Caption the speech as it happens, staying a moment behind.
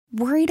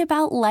Worried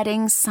about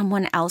letting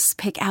someone else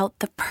pick out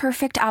the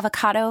perfect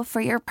avocado for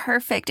your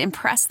perfect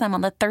impress them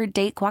on the third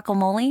date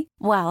guacamole?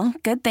 Well,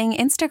 good thing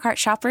Instacart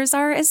shoppers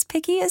are as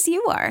picky as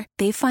you are.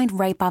 They find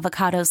ripe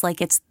avocados like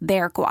it's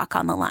their guac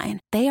on the line.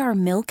 They are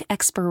milk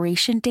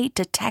expiration date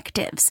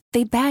detectives.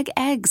 They bag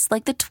eggs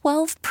like the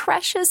 12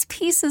 precious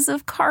pieces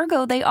of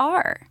cargo they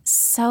are.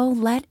 So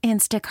let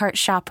Instacart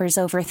shoppers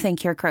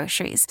overthink your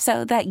groceries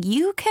so that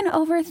you can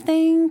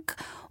overthink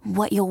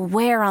what you'll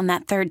wear on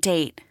that third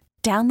date.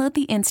 Download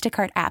the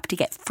Instacart app to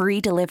get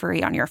free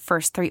delivery on your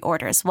first 3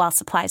 orders while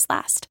supplies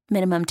last.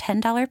 Minimum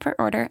 $10 per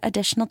order.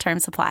 Additional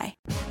terms apply.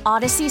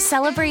 Odyssey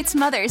celebrates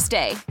Mother's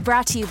Day,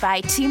 brought to you by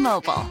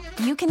T-Mobile.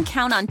 You can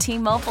count on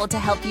T-Mobile to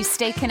help you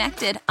stay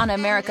connected on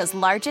America's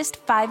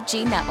largest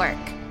 5G network.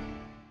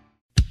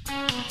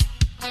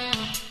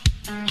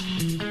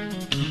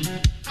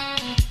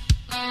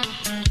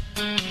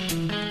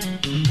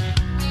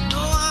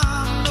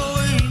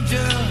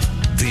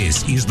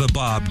 This is the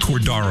Bob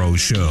Cordaro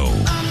Show.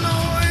 I'm no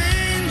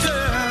angel.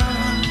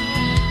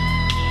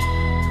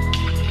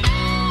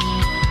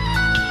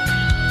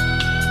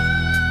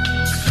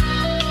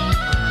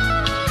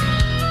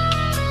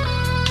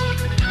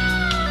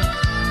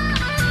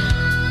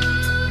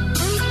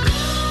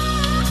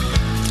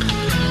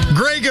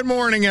 Great good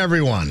morning,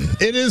 everyone.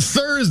 It is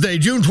Thursday,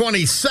 June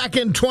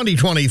 22nd,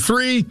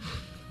 2023.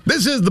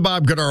 This is the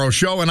Bob Cordaro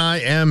Show, and I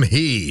am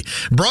he.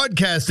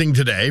 Broadcasting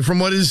today from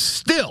what is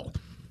still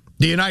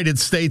the United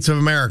States of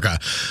America,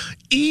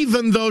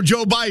 even though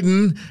Joe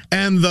Biden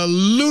and the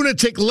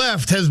lunatic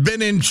left has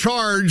been in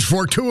charge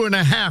for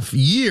 2.5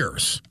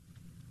 years.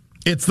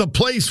 It's the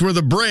place where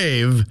the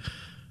brave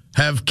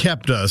have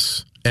kept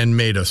us and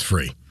made us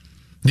free.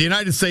 The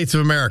United States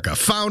of America,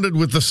 founded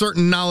with the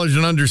certain knowledge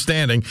and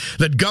understanding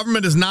that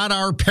government is not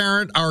our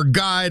parent, our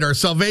guide, our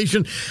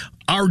salvation,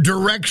 our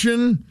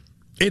direction.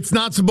 It's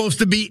not supposed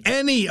to be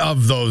any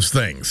of those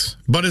things,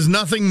 but is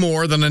nothing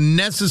more than a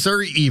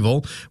necessary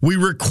evil we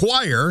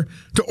require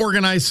to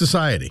organize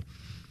society.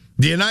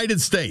 The United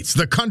States,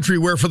 the country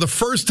where for the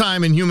first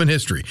time in human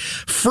history,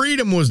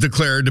 freedom was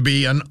declared to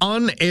be an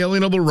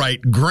unalienable right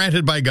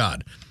granted by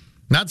God,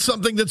 not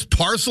something that's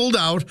parceled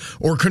out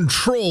or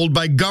controlled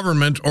by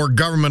government or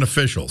government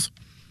officials.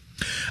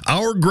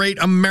 Our great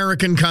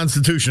American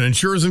Constitution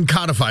ensures and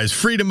codifies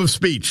freedom of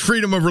speech,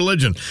 freedom of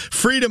religion,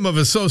 freedom of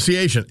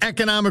association,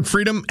 economic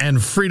freedom,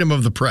 and freedom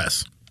of the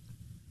press.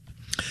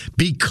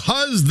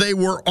 Because they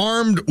were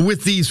armed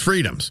with these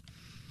freedoms,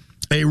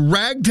 a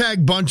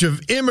ragtag bunch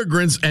of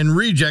immigrants and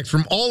rejects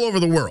from all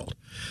over the world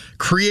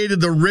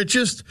created the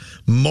richest,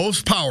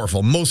 most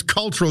powerful, most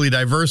culturally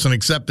diverse and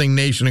accepting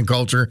nation and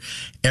culture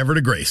ever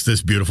to grace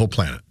this beautiful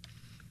planet.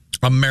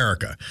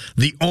 America,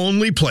 the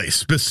only place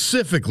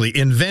specifically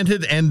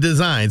invented and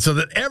designed so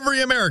that every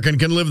American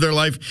can live their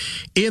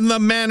life in the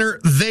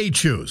manner they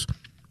choose,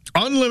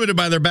 unlimited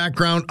by their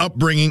background,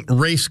 upbringing,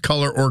 race,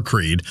 color, or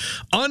creed,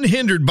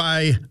 unhindered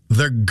by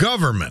the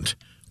government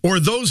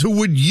or those who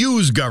would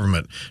use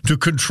government to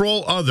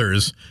control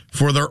others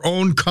for their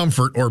own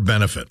comfort or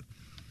benefit.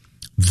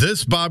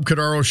 This Bob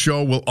Cordaro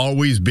Show will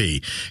always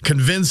be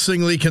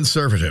convincingly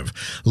conservative,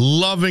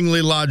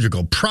 lovingly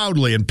logical,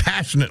 proudly and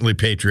passionately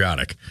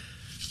patriotic,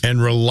 and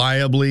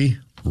reliably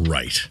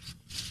right.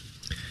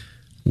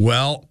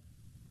 Well,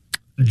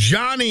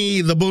 Johnny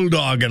the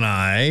Bulldog and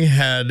I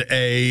had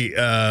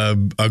a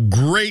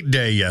great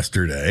day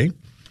yesterday.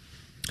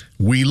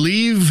 We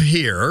leave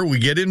here, we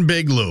get in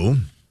Big Lou,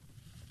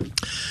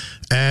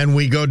 and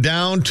we go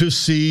down to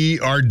see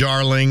our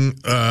darling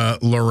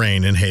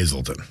Lorraine in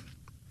Hazleton.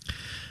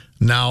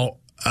 Now,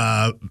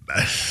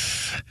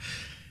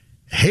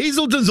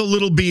 Hazleton's a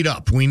little beat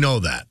up. We know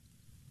that.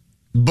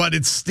 But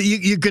it's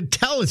you could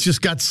tell it's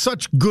just got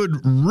such good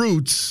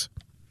roots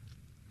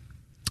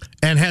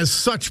and has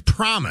such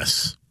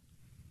promise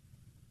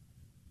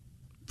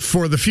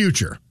for the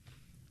future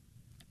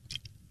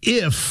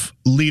if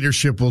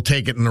leadership will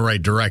take it in the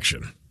right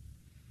direction.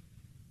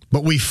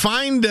 But we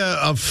find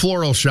a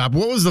floral shop.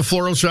 What was the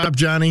floral shop,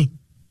 Johnny?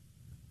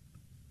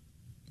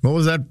 What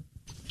was that?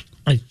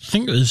 I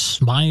think it was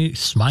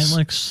Smilex.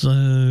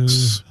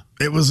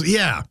 It was,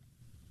 yeah.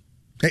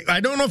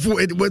 I don't know if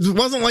it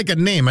wasn't like a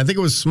name. I think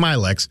it was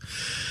Smilex.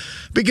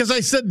 Because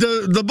I said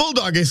to the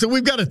Bulldog, I said,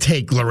 we've got to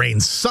take Lorraine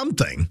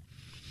something.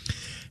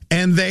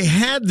 And they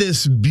had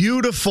this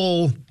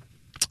beautiful,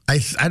 I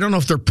don't know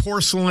if they're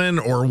porcelain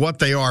or what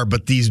they are,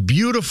 but these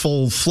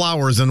beautiful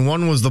flowers. And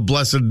one was the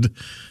Blessed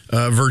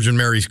Virgin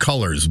Mary's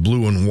colors,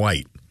 blue and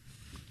white.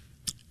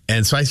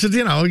 And so I said,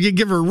 you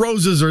give her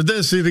roses or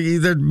this,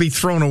 they'd be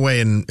thrown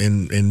away in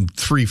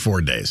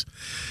 3-4 days.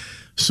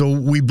 So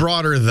we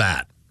brought her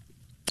that.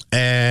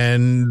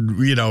 And,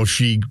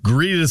 she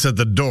greeted us at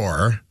the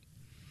door.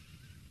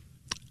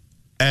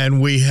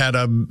 And we had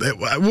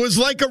it was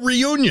like a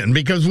reunion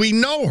because we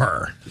know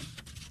her.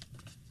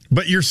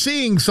 But you're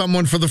seeing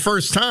someone for the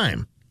first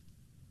time.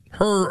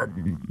 Her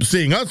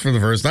seeing us for the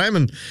first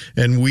time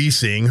and we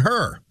seeing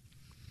her.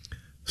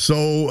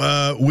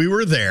 So we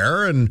were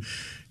there and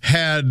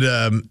had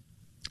an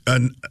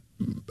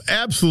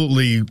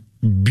absolutely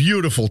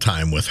beautiful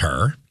time with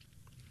her.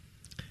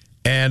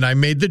 And I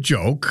made the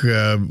joke.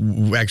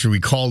 Actually, we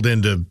called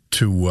into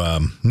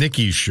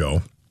Nikki's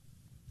show.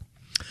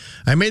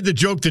 I made the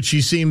joke that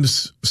she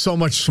seems so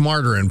much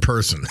smarter in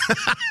person.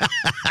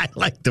 I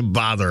like to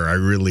bother her. I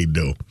really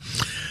do.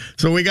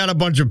 So we got a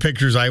bunch of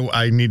pictures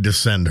I need to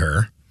send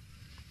her.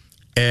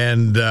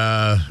 And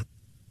a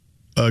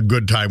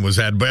good time was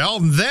had. But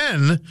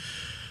then,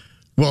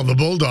 the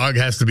bulldog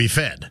has to be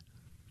fed.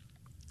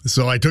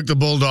 So I took the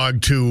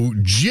bulldog to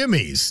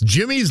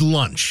Jimmy's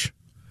Lunch,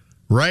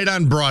 right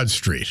on Broad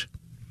Street.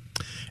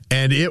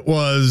 And it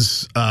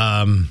was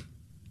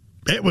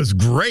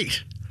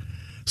great.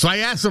 So I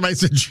asked him, I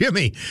said,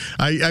 Jimmy,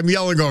 I'm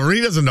yelling over,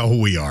 he doesn't know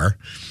who we are.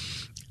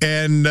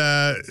 And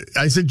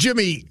I said,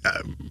 Jimmy,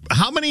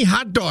 how many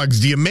hot dogs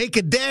do you make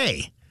a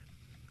day?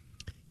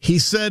 He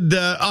said,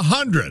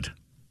 100.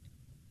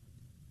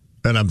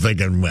 And I'm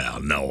thinking, well,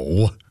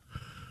 no.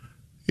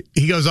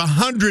 He goes,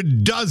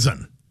 100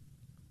 dozen.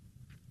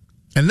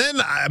 And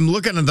then I'm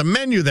looking at the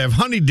menu. They have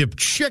honey dipped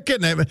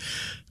chicken.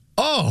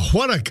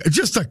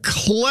 Just a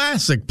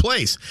classic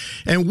place.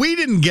 And we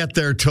didn't get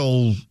there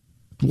till,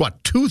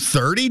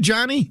 2:30,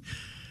 Johnny?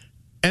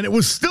 And it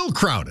was still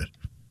crowded.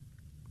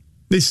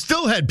 They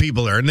still had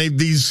people there. And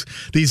these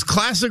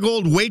classic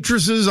old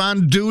waitresses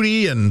on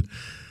duty. And,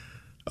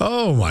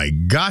 oh, my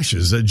gosh,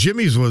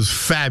 Jimmy's was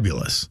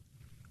fabulous.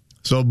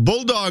 So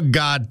Bulldog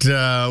got,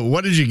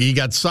 what did you get? You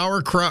got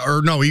sauerkraut,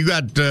 or no, you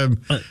got...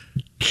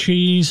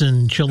 cheese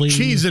and chili.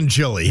 Cheese and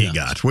chili he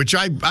got, which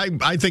I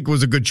think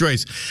was a good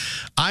choice.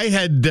 I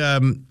had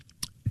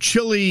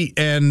chili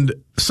and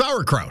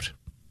sauerkraut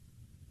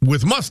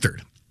with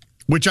mustard,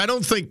 which I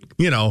don't think,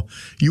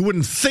 you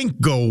wouldn't think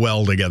go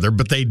well together,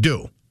 but they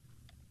do.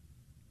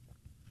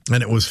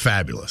 And it was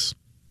fabulous.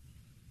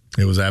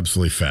 It was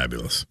absolutely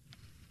fabulous.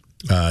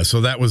 So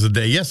that was the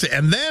day yesterday.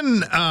 And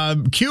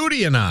then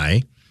Cutie and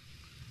I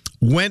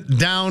went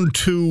down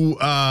to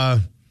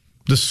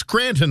the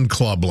Scranton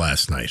Club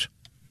last night.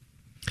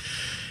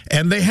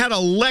 And they had a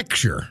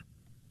lecture.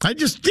 I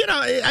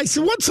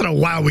said, once in a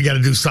while we got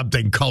to do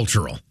something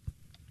cultural.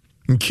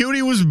 And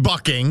Cutie was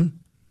bucking,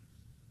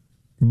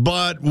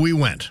 but we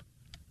went.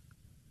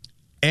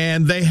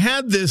 And they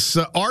had this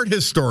art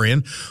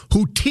historian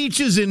who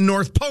teaches in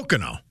North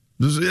Pocono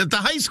at the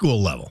high school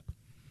level.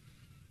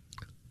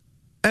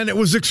 And it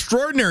was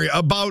extraordinary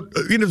about,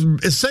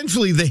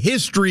 essentially the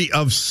history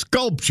of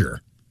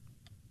sculpture.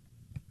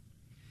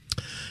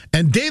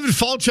 And David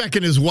Falchuk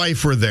and his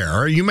wife were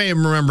there. You may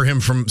remember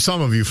him from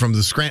some of you from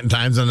the Scranton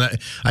Times, and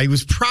I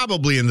was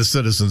probably in the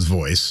Citizen's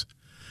Voice.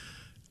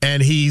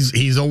 And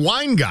he's a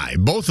wine guy.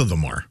 Both of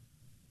them are.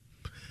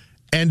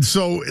 And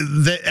so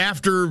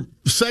after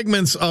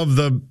segments of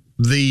the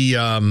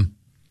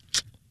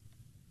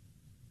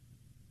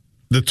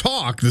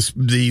talk,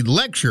 the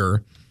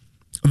lecture,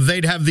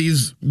 they'd have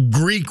these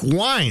Greek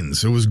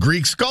wines. It was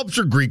Greek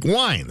sculpture, Greek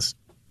wines.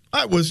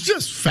 It was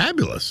just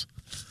fabulous.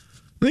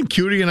 I think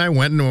Cutie and I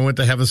went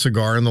to have a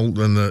cigar in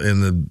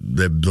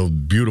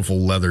the beautiful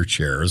leather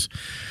chairs,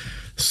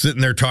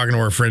 sitting there talking to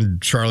our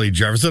friend Charlie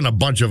Jefferson and a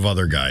bunch of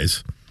other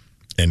guys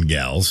and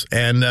gals,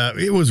 and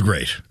it was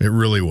great. It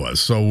really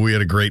was. So we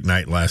had a great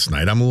night last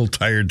night. I'm a little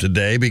tired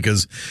today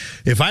because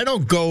if I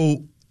don't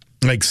go,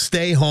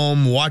 stay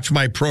home, watch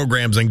my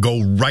programs, and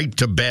go right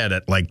to bed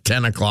at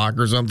 10 o'clock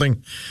or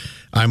something,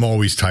 I'm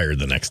always tired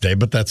the next day,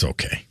 but that's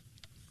okay.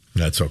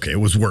 That's okay. It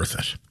was worth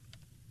it.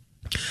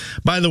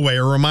 By the way,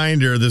 a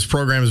reminder, this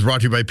program is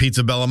brought to you by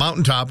Pizza Bella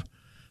Mountaintop,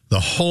 the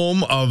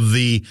home of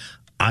the,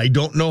 I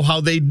don't know how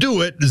they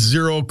do it,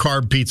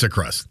 zero-carb pizza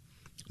crust.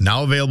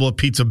 Now available at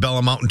Pizza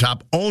Bella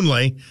Mountaintop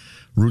only,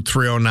 Route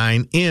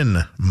 309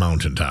 in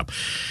Mountaintop.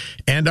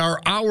 And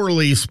our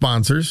hourly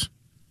sponsors,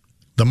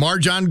 the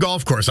Marjan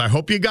Golf Course. I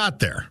hope you got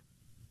there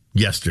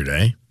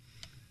yesterday.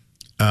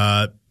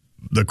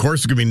 The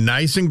course is going to be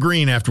nice and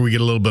green after we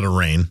get a little bit of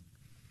rain.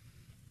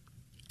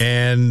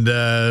 And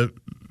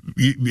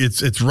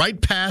it's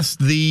right past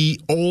the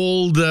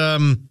old,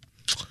 the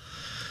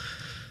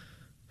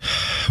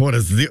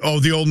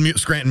old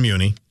Scranton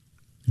Muni,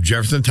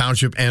 Jefferson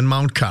Township and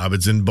Mount Cobb.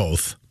 It's in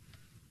both.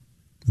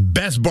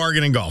 Best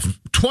bargain in golf.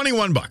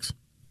 $21.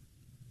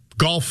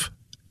 Golf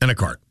and a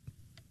cart.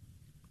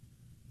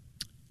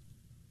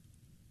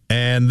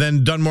 And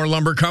then Dunmore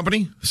Lumber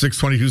Company,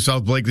 622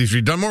 South Blakely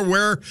Street. Dunmore,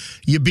 where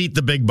you beat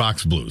the big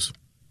box blues.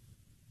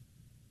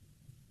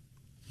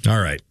 All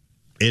right.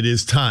 It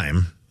is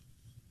time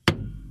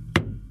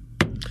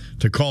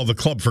to call the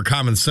Club for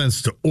Common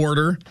Sense to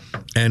order,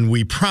 and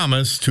we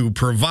promise to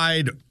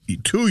provide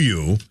to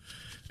you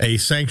a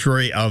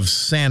sanctuary of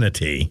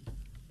sanity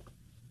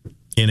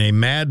in a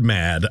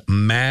mad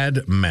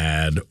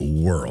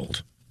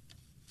world.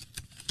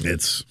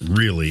 It's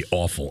really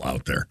awful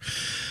out there.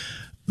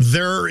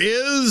 There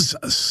is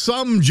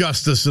some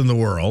justice in the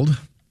world.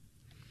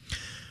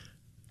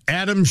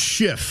 Adam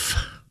Schiff,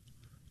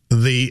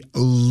 the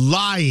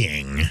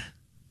lying,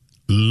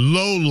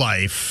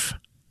 lowlife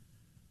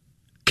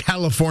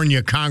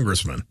California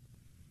congressman.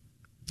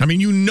 I mean,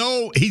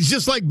 he's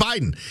just like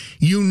Biden.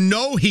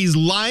 He's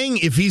lying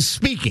if he's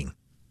speaking.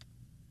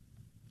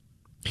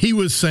 He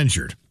was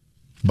censured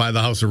by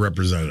the House of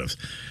Representatives.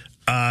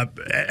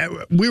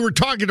 We were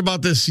talking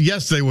about this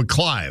yesterday with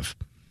Clive.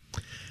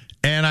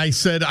 And I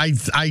said,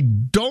 I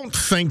don't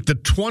think the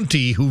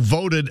 20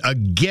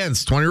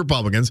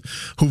 Republicans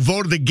who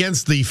voted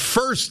against the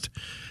first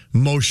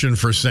motion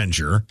for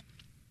censure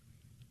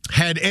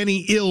had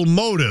any ill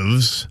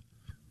motives.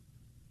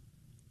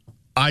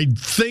 I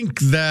think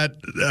that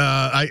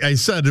I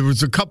said there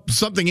was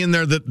something in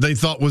there that they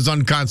thought was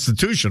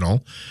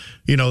unconstitutional,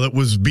 that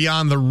was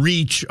beyond the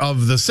reach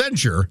of the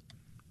censure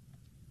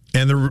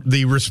and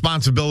the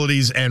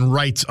responsibilities and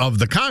rights of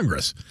the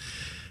Congress.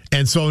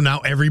 And so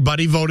now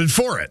everybody voted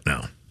for it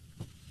now.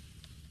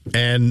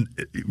 And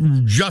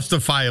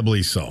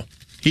justifiably so.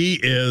 He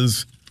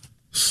is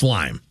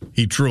slime.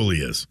 He truly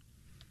is.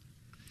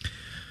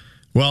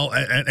 Well,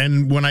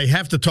 and when I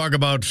have to talk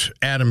about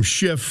Adam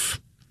Schiff,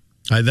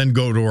 I then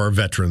go to our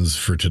veterans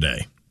for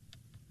today.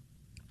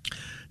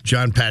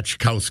 John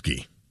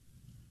Pachkowski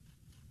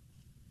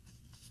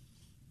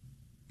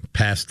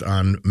passed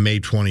on May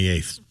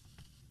 28th.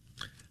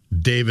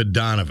 David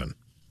Donovan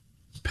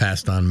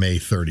passed on May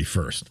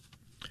 31st.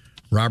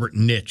 Robert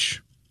Nitsch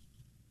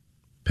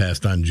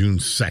passed on June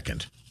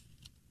 2nd.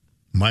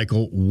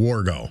 Michael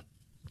Wargo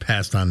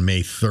passed on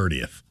May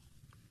 30th.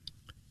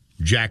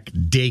 Jack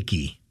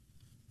Dakey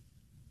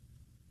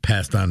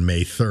passed on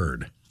May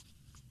 3rd.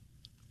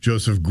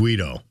 Joseph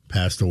Guido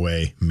passed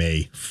away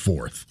May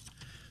 4th.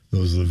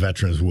 Those are the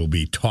veterans we'll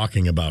be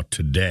talking about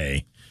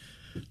today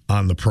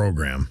on the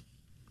program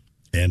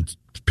and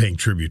paying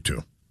tribute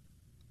to.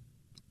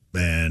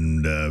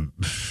 And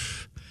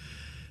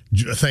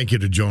thank you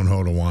to Joan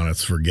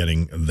Hodawanitz for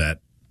getting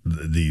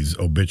these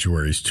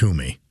obituaries to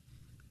me.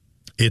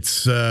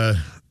 It's, again,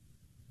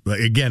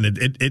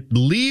 it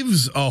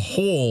leaves a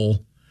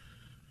hole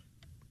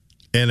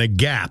and a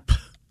gap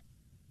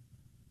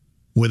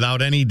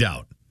without any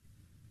doubt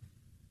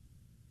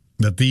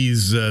that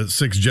these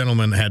 6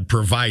 gentlemen had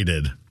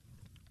provided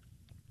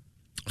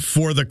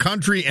for the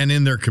country and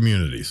in their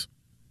communities.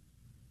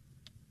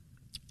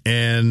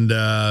 And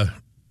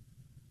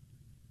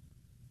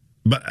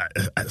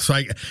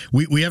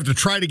we have to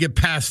try to get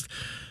past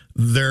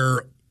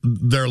their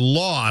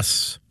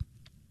loss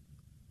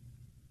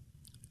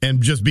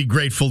and just be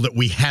grateful that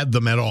we had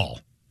them at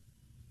all.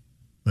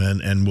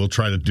 And we'll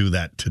try to do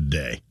that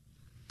today.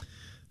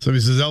 So he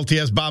says,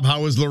 LTS, Bob,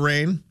 how is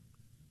Lorraine?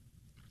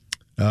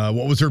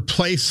 What was her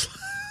place?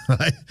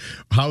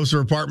 House or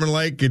apartment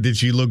like? Did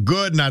she look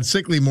good? Not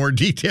sickly? More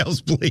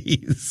details,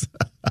 please.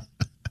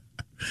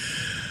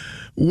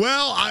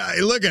 Well,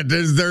 look at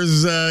this.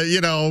 There's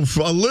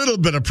a little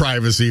bit of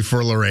privacy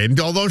for Lorraine,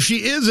 although she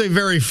is a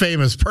very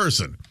famous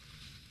person.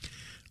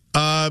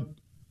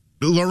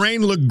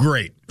 Lorraine looked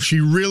great.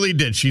 She really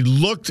did. She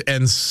looked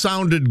and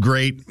sounded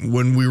great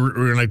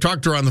when I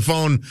talked to her on the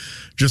phone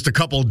just a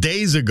couple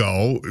days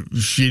ago.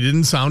 She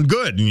didn't sound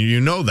good, and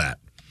you know that.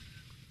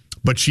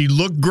 But she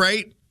looked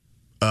great.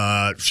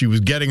 She was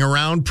getting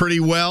around pretty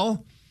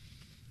well.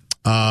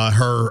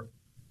 Her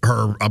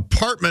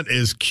apartment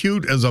is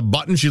cute as a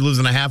button. She lives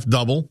in a half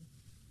double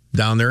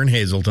down there in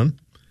Hazleton.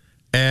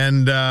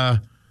 And by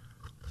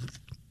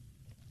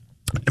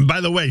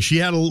the way, she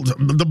had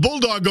the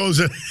bulldog goes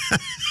in.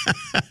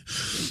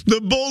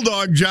 The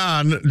bulldog,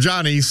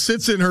 Johnny,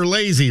 sits in her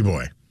lazy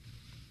boy.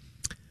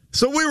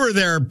 So we were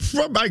there,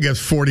 I guess,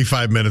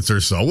 45 minutes or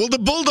so. Well, the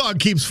bulldog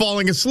keeps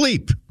falling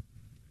asleep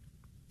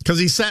because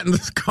he sat in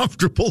this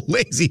comfortable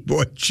lazy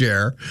boy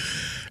chair.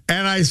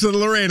 And I said,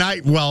 Lorraine,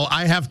 I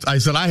have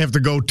to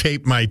go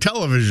tape my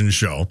television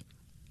show.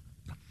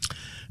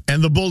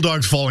 And the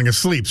bulldog's falling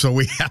asleep, so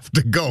we have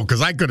to go,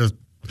 because I could have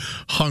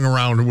hung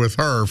around with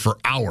her for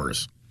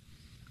hours.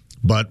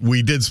 But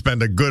we did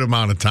spend a good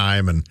amount of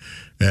time,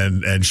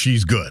 and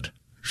she's good.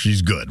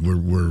 She's good.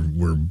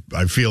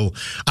 I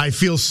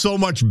feel so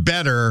much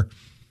better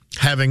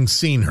having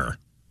seen her.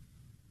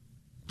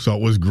 So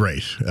it was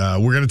great.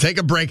 We're going to take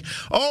a break.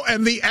 Oh,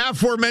 and the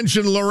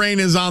aforementioned Lorraine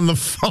is on the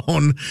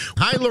phone.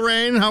 Hi,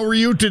 Lorraine. How are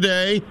you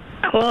today?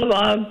 Hello,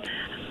 Bob.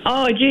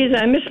 Oh, geez,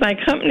 I missed my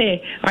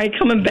company. Are you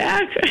coming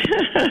back?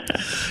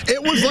 It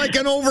was like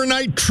an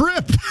overnight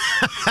trip.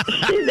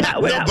 See that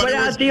without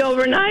the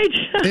overnight?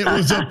 It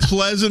was a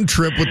pleasant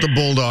trip with the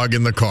bulldog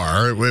in the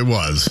car. It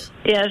was.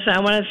 Yes, I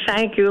want to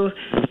thank you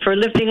for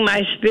lifting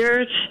my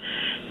spirits.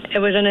 It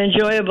was an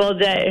enjoyable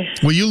day.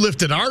 Well, you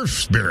lifted our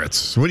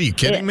spirits. What, are you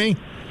kidding me?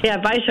 Yeah,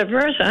 vice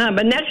versa, huh?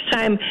 But next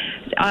time,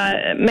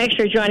 make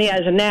sure Johnny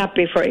has a nap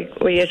before he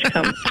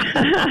comes.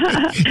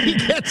 He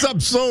gets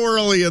up so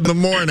early in the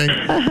morning.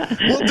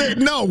 Well,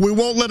 no, we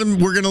won't let him.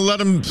 We're going to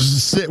let him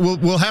sit.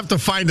 We'll have to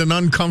find an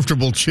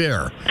uncomfortable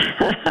chair,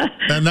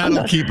 and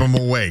that'll keep him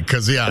awake.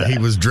 Because he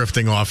was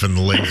drifting off in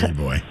the lazy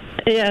boy.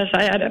 Yes,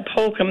 I had to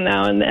poke him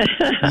now and then.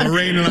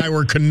 Lorraine and I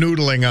were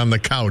canoodling on the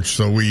couch,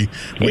 so we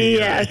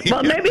yes.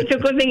 Well, maybe it's a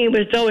good thing he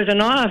was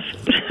dozing off.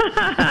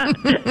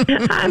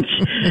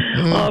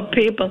 Oh,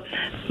 people.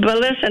 But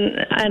listen,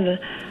 and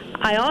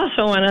I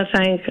also want to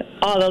thank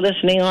all the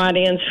listening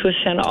audience who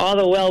sent all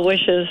the well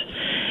wishes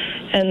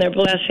and their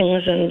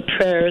blessings and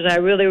prayers. I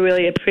really,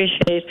 really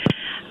appreciate.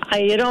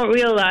 You don't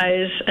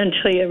realize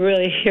until you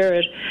really hear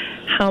it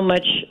how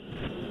much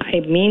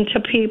I mean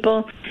to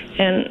people,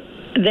 and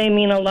they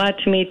mean a lot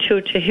to me too.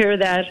 To hear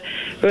that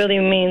really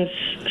means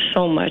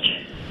so much.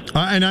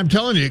 And I'm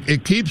telling you,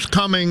 it keeps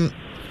coming.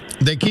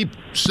 They keep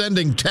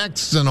sending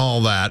texts and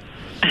all that.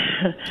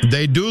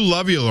 They do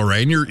love you,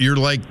 Lorraine. You're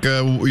like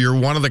you're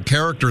one of the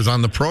characters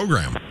on the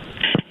program.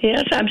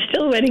 Yes, I'm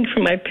still waiting for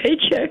my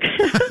paycheck.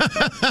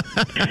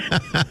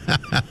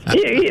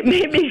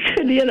 Maybe you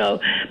could,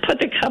 put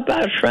the cup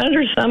out front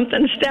or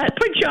something.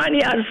 Put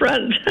Johnny out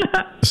front.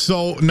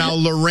 So now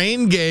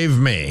Lorraine gave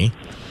me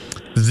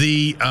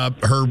the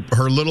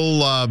her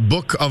little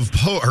book of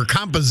her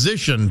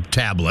composition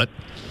tablet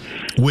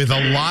with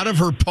a lot of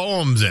her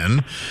poems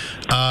in.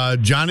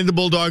 Johnny the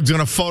Bulldog's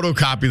going to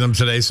photocopy them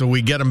today, so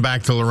we get them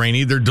back to Lorraine,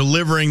 either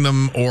delivering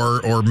them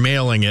or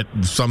mailing it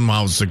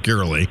somehow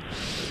securely.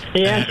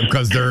 Yeah,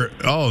 because they're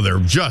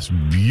just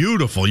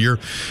beautiful.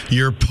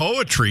 Your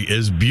poetry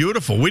is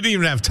beautiful. We didn't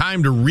even have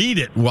time to read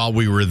it while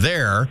we were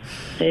there.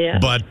 Yeah,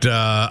 but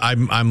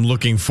I'm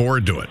looking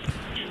forward to it.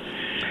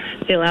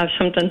 You'll have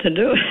something to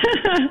do.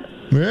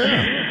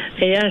 Yeah.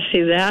 Yeah,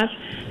 see that?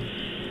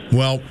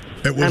 Well,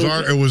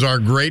 it was our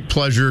great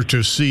pleasure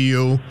to see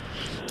you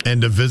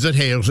and to visit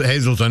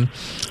Hazleton.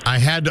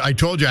 I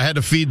told you I had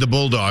to feed the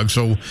bulldog,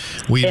 so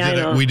we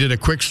did a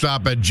quick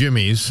stop at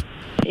Jimmy's.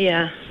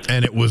 Yeah.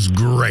 And it was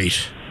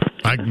great.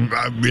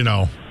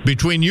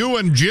 Between you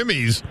and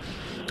Jimmy's,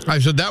 I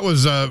said that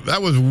was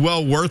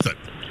well worth it.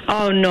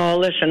 Oh no!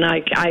 Listen,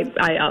 I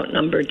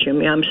outnumbered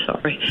Jimmy. I'm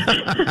sorry.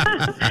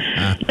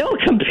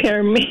 Don't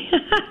compare me.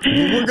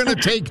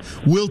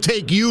 We'll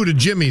take you to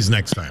Jimmy's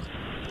next time.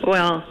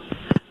 Well,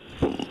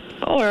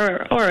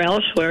 or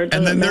elsewhere.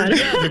 And then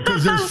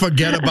because there's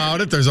Forget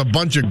About It. There's a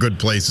bunch of good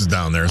places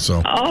down there.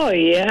 So. Oh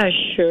yeah,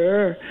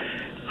 sure.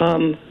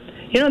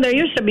 There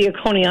used to be a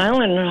Coney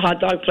Island hot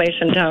dog place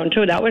in town,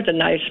 too. That was a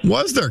nice...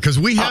 Was there? Because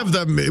we have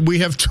we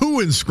have two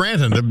in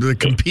Scranton, the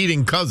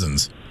competing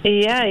cousins.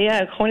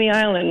 Yeah, Coney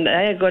Island.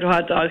 They had good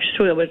hot dogs,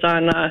 too. It was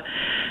on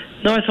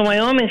north of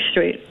Wyoming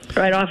Street,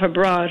 right off of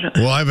Broad.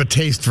 Well, I have a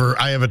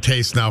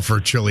taste now for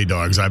chili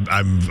dogs.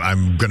 I'm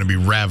going to be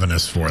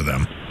ravenous for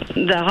them.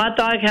 The hot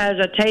dog has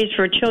a taste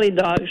for chili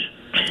dogs.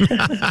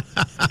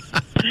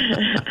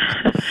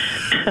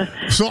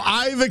 So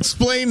I've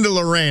explained to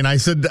Lorraine, I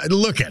said,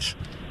 look it.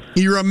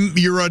 You're a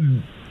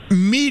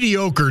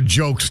mediocre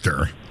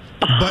jokester,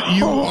 but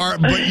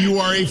you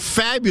are a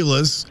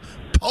fabulous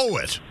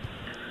poet.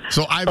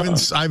 So I've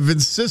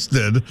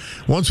insisted,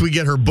 once we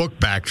get her book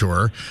back to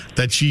her,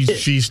 that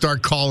she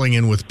start calling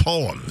in with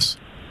poems.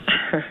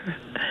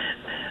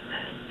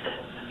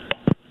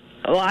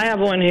 Well, I have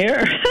one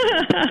here.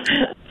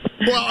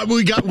 Well,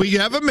 we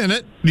have a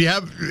minute. You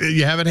have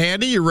it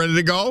handy? You ready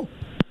to go?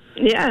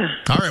 Yeah.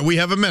 All right, we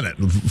have a minute.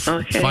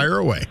 Okay. Fire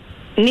away.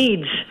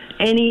 Needs.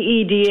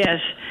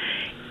 N-E-E-D-S.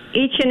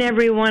 Each and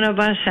every one of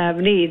us have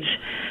needs.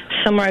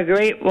 Some are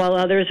great while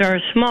others are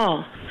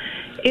small.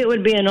 It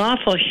would be an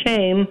awful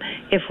shame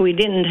if we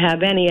didn't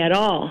have any at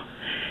all.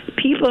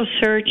 People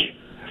search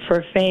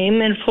for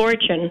fame and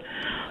fortune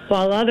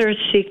while others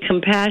seek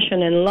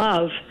compassion and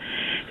love.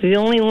 The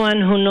only one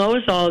who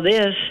knows all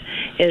this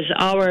is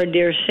our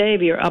dear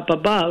Savior up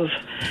above.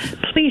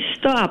 Please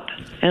stop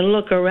and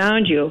look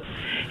around you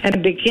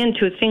and begin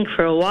to think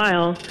for a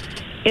while.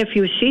 If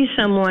you see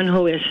someone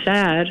who is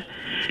sad,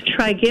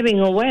 try giving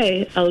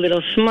away a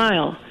little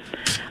smile.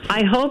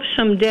 I hope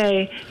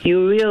someday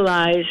you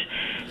realize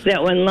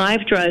that when life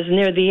draws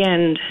near the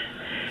end,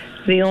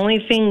 the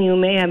only thing you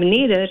may have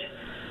needed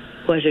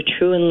was a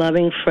true and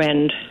loving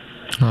friend.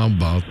 How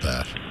about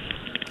that?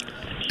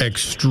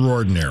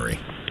 Extraordinary.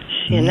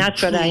 And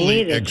that's what I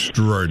needed.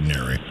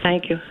 Extraordinary.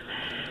 Thank you.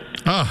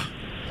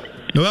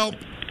 Well,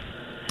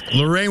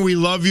 Lorraine, we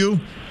love you.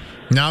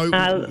 Now,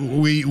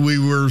 we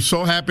were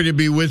so happy to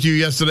be with you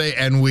yesterday,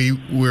 and we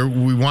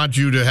want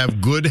you to have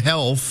good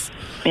health.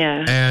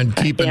 Yeah. And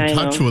keep in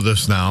touch with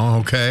us now,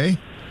 okay?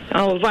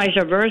 Oh, vice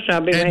versa.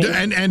 I'll be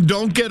waiting. And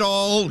don't get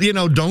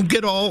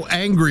all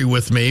angry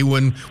with me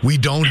when we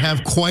don't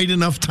have quite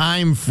enough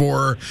time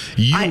for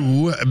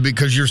you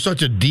because you're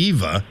such a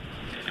diva.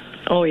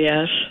 Oh,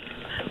 yes.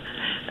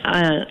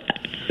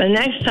 The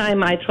next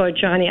time I told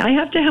Johnny, I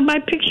have to have my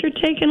picture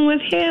taken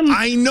with him.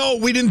 I know.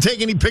 We didn't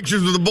take any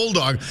pictures with the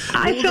bulldog.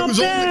 I felt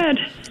bad.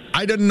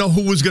 I didn't know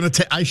who was going to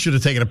take. I should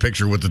have taken a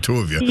picture with the two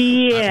of you.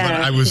 Yeah.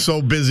 But I was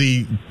so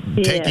busy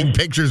taking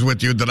pictures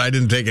with you that I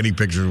didn't take any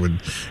pictures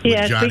with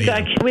Johnny.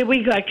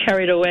 We got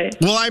carried away.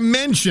 Well, I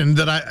mentioned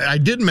that I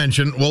did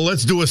mention, well,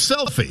 let's do a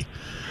selfie.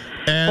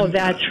 And,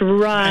 that's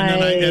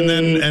right.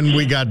 And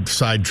we got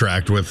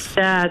sidetracked with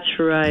that's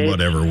right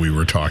whatever we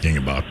were talking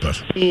about.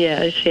 But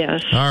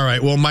yes. All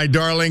right. Well, my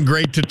darling,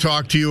 great to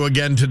talk to you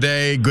again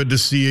today. Good to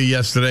see you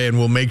yesterday, and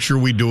we'll make sure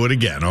we do it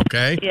again.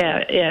 Okay?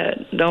 Yeah.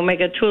 Don't make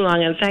it too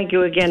long. And thank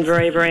you again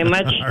very, very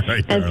much. All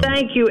right, and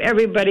thank you,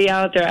 everybody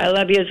out there. I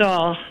love you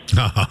all.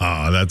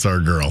 That's our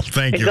girl.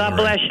 Thank you. God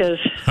bless you.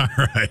 All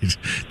right.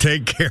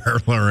 Take care,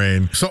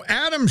 Lorraine. So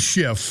Adam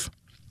Schiff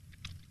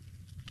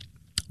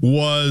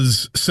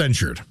was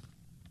censured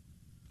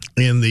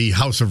in the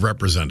House of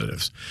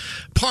Representatives.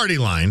 Party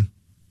line.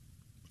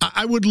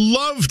 I would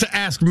love to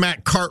ask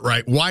Matt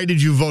Cartwright, why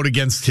did you vote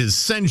against his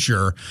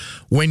censure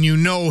when you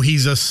know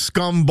he's a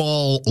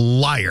scumball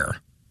liar?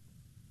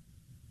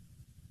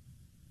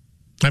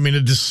 I mean,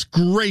 a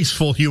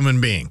disgraceful human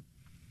being.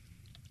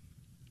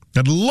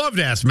 I'd love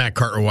to ask Matt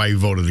Cartwright why he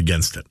voted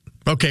against it.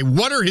 Okay,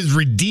 what are his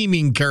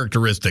redeeming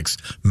characteristics,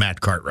 Matt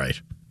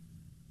Cartwright?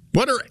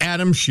 What are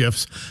Adam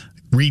Schiff's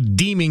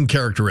redeeming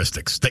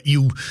characteristics that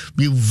you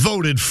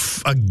voted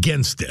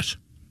against it?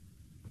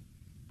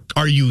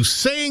 Are you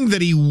saying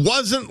that he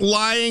wasn't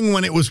lying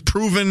when it was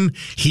proven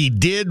he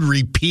did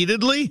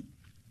repeatedly?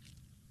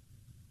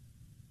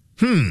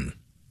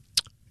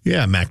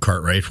 Yeah, Matt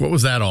Cartwright, what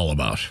was that all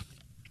about?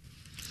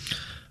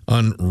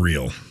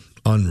 Unreal.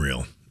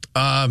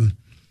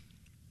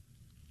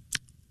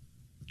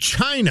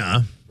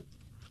 China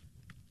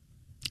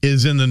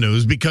is in the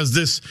news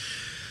because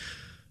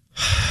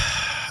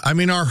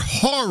our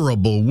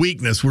horrible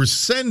weakness. We're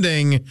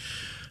sending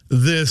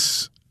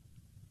this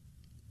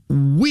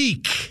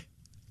weak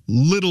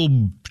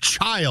little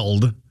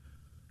child,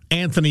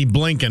 Anthony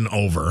Blinken,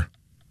 over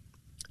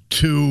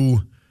to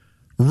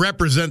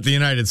represent the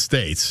United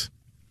States.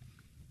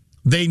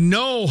 They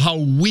know how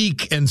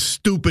weak and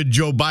stupid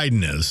Joe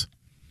Biden is.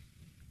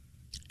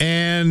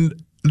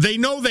 And they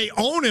know they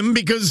own him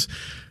because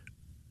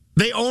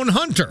they own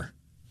Hunter.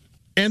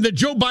 And that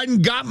Joe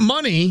Biden got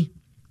money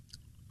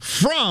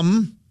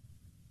from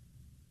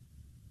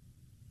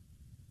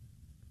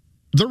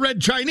the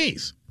Red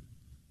Chinese.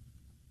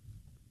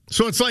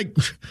 So it's like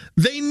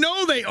they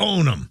know they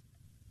own him.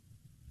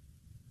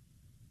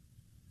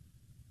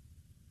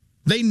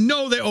 They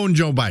know they own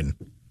Joe Biden.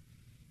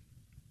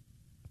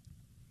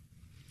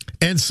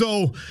 And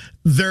so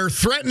they're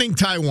threatening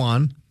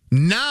Taiwan.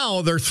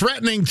 Now they're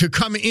threatening to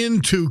come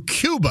into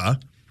Cuba,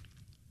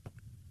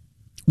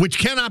 which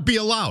cannot be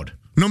allowed,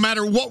 no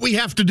matter what we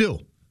have to do.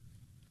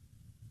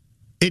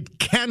 It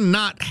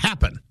cannot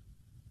happen.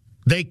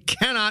 They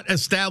cannot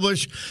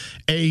establish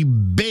a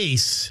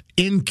base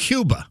in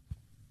Cuba.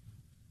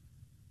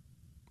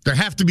 There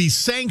have to be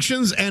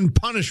sanctions and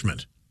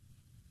punishment.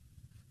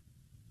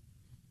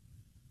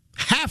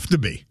 Have to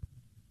be.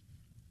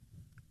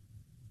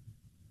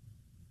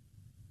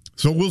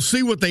 So we'll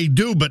see what they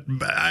do, but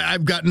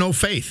I've got no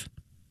faith.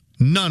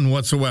 None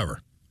whatsoever.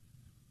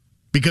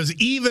 Because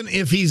even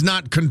if he's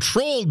not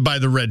controlled by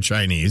the Red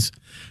Chinese,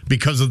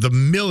 because of the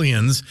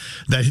millions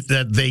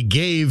that they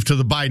gave to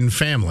the Biden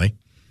family,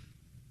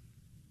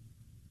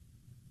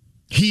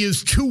 he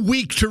is too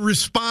weak to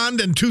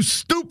respond and too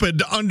stupid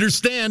to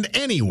understand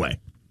anyway.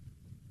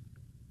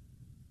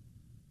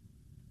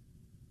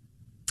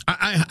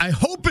 I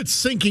hope it's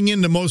sinking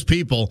into most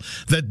people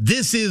that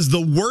this is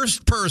the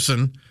worst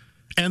person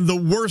and the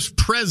worst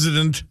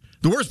president,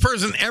 the worst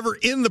person ever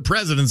in the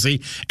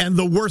presidency, and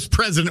the worst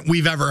president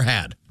we've ever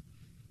had.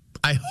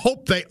 I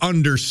hope they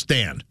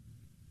understand.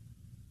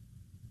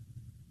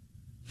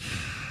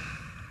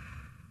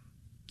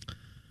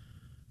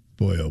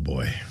 Boy, oh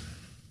boy.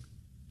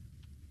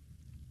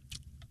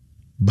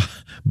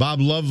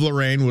 Bob loved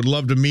Lorraine, would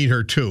love to meet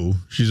her too.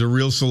 She's a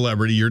real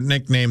celebrity. Your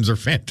nicknames are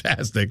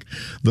fantastic.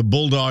 The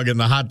Bulldog and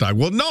the Hot Dog.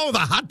 Well, no, the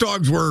hot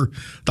dogs were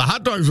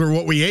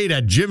what we ate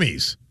at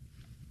Jimmy's.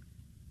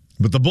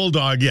 But the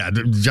Bulldog, yeah,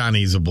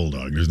 Johnny's a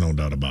Bulldog. There's no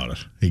doubt about it.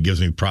 He gives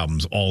me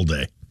problems all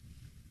day.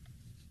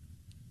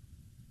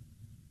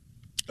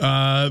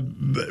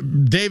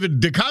 David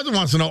DeCosmo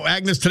wants to know,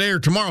 Agnes, today or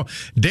tomorrow?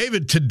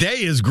 David,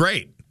 today is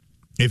great.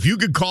 If you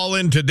could call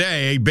in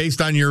today,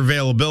 based on your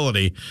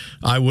availability,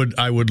 I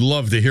would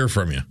love to hear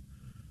from you.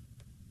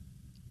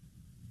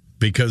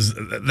 Because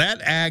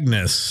that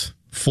Agnes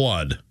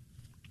Flood,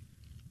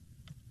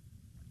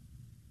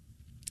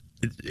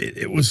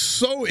 it was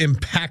so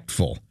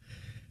impactful.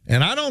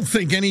 And I don't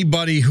think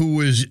anybody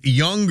who is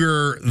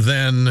younger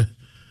than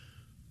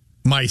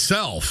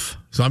myself,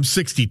 so I'm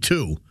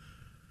 62,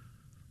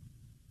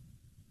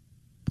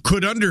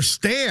 could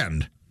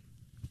understand.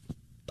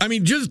 I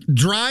mean, just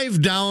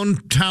drive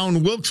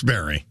downtown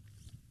Wilkes-Barre,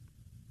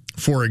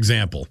 for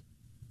example,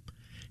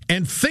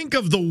 and think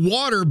of the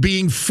water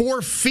being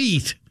 4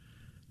 feet,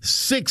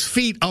 6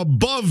 feet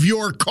above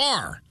your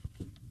car.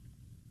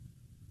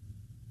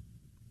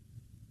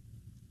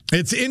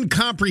 It's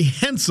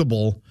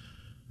incomprehensible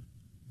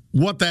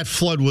what that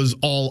flood was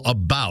all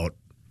about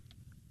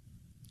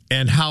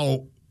and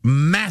how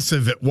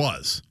massive it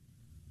was.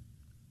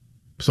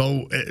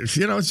 So,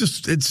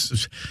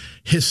 it's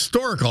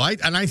historical.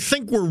 I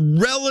think we're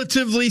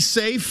relatively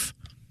safe.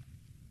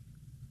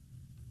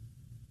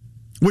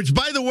 Which,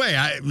 by the way,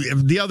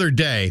 the other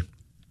day,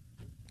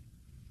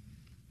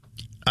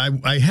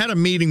 I had a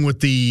meeting with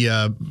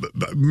the,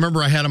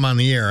 remember I had him on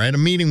the air. I had a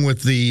meeting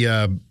with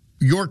the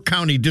York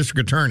County District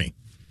Attorney.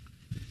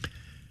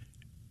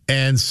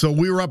 And so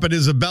we were up at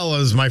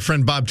Isabella's, my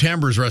friend Bob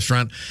Tamber's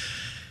restaurant,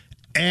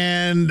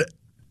 and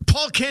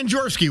Paul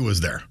Kanjorski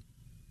was there.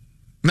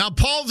 Now,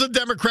 Paul's a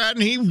Democrat,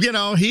 and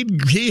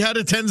he had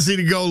a tendency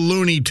to go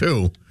loony,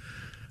 too.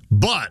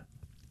 But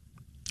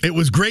it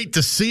was great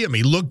to see him.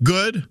 He looked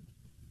good,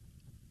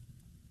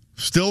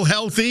 still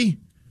healthy.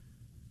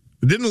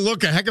 It didn't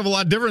look a heck of a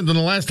lot different than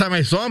the last time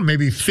I saw him,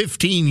 maybe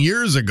 15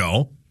 years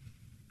ago.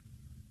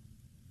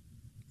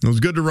 It was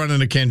good to run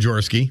into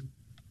Kanjorski.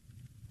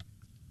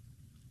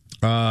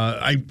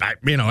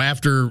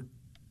 After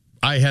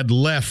I had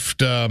left,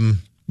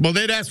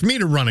 they'd asked me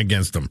to run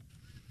against him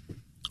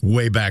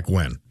way back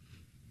when.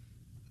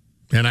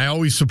 And I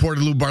always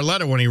supported Lou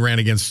Barletta when he ran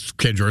against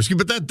Kanjorski,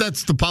 but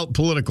that's the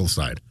political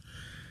side.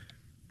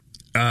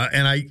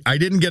 And I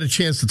didn't get a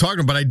chance to talk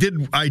to him, but I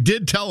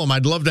did tell him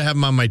I'd love to have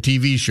him on my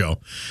TV show.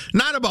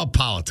 Not about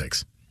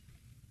politics.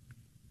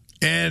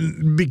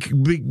 And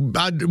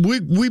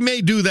we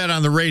may do that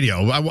on the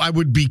radio. I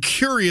would be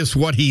curious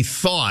what he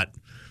thought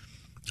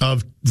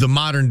of the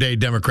modern-day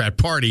Democrat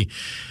Party.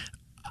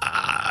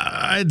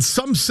 I had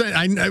some sense.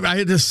 I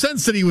had a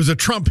sense that he was a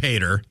Trump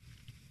hater,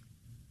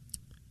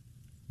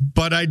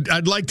 but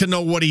I'd like to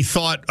know what he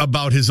thought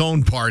about his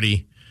own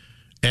party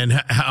and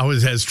how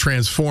it has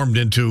transformed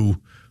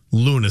into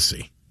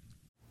lunacy.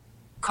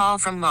 Call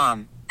from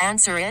mom.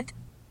 Answer it.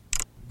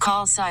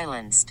 Call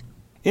silenced.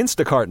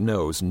 Instacart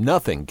knows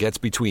nothing gets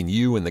between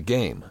you and the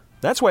game.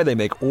 That's why they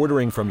make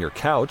ordering from your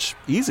couch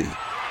easy.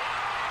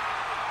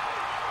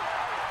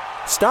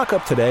 Stock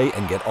up today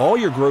and get all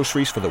your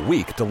groceries for the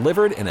week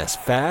delivered in as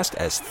fast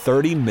as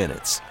 30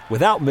 minutes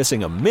without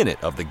missing a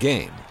minute of the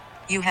game.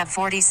 You have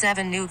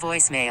 47 new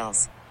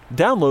voicemails.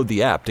 Download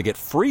the app to get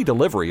free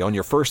delivery on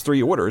your first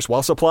 3 orders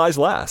while supplies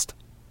last.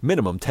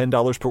 Minimum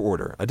 $10 per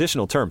order.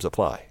 Additional terms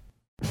apply.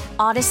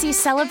 Odyssey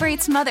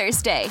celebrates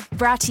Mother's Day,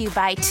 brought to you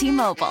by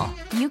T-Mobile.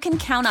 You can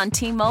count on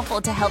T-Mobile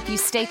to help you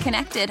stay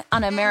connected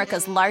on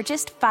America's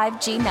largest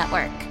 5G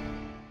network.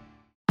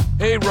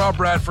 Hey, Rob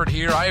Bradford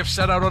here. I have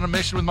set out on a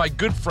mission with my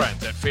good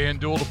friends at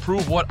FanDuel to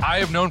prove what I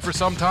have known for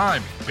some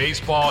time.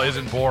 Baseball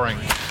isn't boring.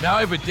 Now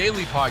I have a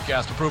daily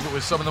podcast to prove it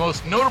with some of the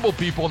most notable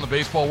people in the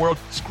baseball world,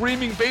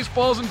 screaming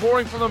baseball isn't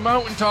boring from the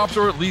mountaintops,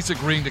 or at least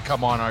agreeing to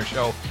come on our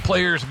show.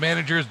 Players,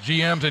 managers,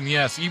 GMs, and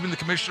yes, even the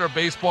commissioner of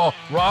baseball,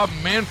 Rob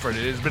Manfred.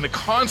 It has been a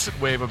constant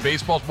wave of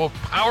baseball's most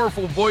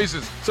powerful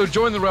voices. So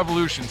join the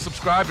revolution.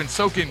 Subscribe and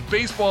soak in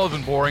Baseball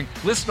Isn't Boring.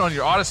 Listen on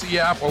your Odyssey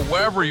app or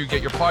wherever you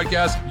get your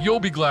podcasts. You'll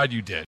be glad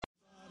you did.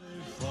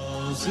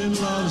 In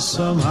love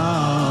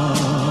somehow,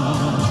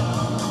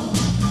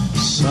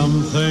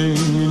 something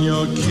in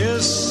your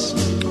kiss.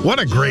 What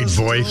a great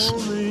voice.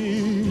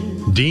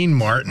 Dean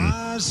Martin.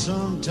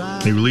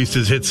 He released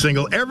his hit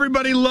single,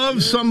 Everybody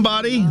Loves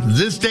Somebody,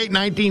 this date,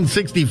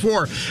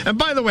 1964. And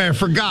by the way, I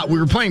forgot, we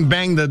were playing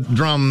Bang the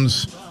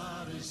Drums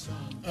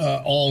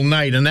all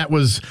night, and that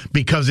was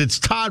because it's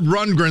Todd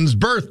Rundgren's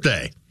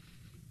birthday.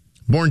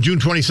 Born June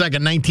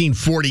 22nd,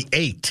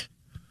 1948.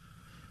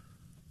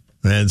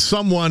 And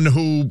someone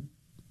who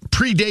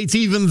predates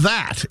even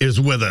that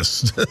is with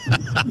us.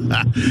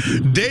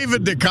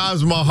 David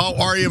DeCosmo, how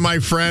are you, my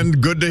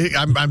friend? Good to.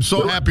 I'm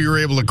so happy you're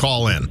able to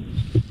call in.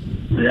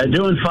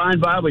 Doing fine,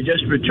 Bob. We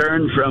just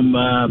returned from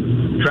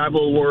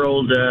Travel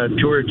World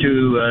tour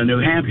to New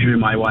Hampshire.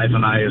 My wife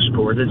and I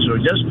escorted, so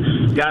we just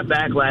got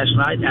back last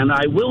night, and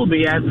I will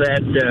be at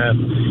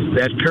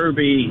that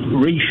Kirby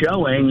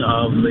re-showing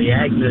of the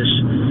Agnes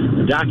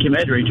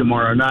documentary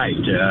tomorrow night.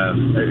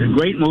 A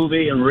great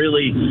movie, and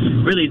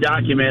really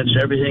documents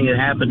everything that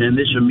happened in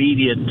this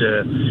immediate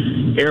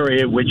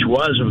area, which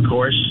was, of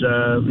course,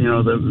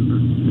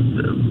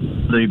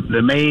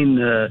 the main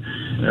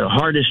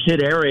hardest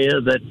hit area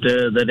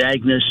that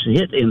Agnes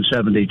hit in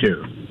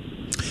 '72.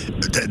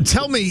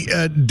 Tell me,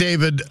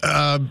 David,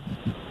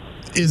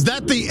 is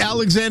that the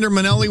Alexander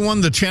Manelli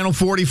one, the Channel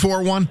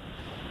 44 one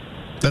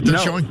that they're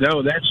showing?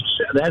 No, that's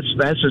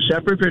a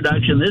separate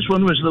production. This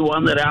one was the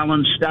one that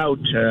Alan Stout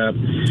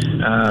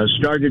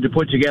started to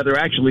put together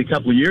actually a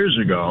couple of years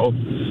ago,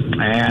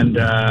 and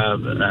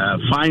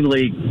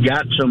finally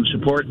got some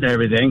support and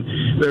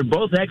everything. They're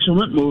both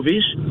excellent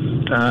movies.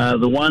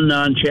 The one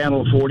on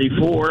Channel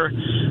 44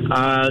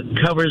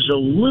 covers a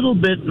little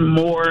bit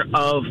more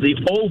of the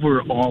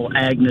overall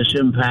Agnes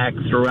impact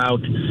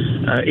throughout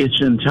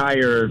its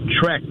entire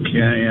trek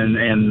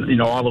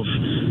and all of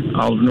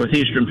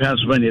northeastern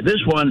Pennsylvania.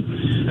 This one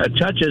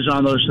touches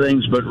on those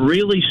things, but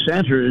really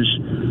centers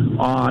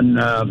on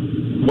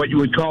what you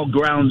would call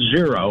ground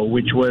zero,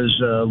 which was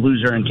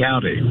Luzerne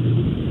County.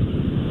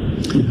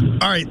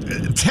 All right,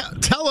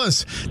 tell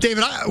us,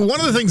 David, one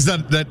of the things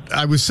that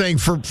I was saying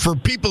for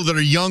people that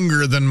are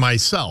younger than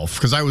myself,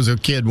 because I was a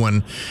kid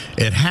when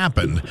it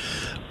happened,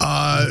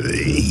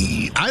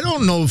 I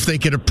don't know if they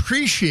could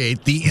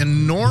appreciate the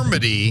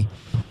enormity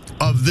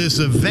of this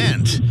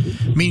event.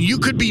 I mean, you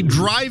could be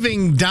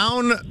driving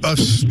down a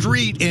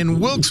street in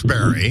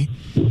Wilkes-Barre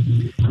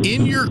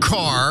in your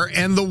car,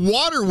 and the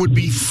water would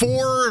be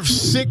 4,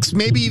 6,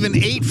 maybe even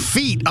 8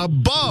 feet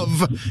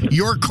above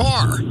your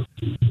car.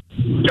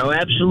 Oh,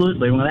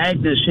 absolutely. When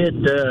Agnes hit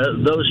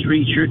those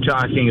streets you're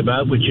talking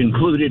about, which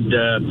included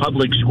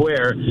Public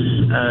Square,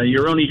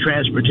 your only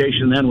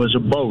transportation then was a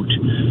boat.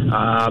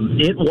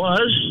 It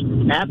was,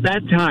 at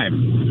that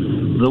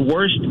time, the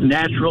worst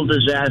natural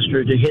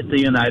disaster to hit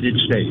the United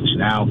States.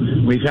 Now,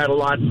 we've had a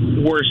lot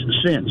worse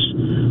since.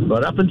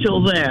 But up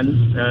until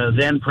then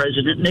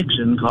President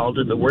Nixon called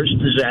it the worst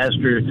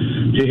disaster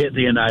to hit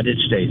the United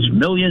States.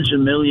 Millions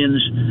and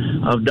millions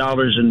of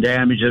dollars in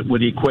damage that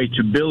would equate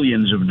to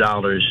billions of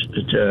dollars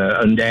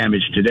in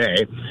damage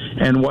today.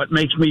 And what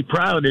makes me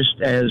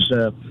proudest as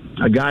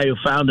a guy who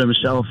found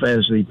himself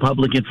as the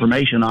public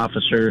information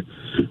officer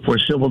for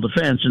civil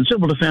defense, and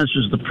civil defense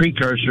was the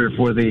precursor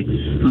for the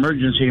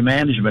emergency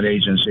management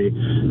agency.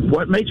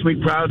 What makes me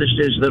proudest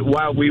is that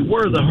while we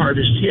were the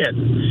hardest hit,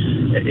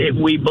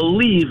 we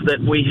believe that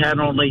we had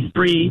only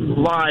 3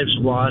 lives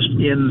lost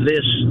in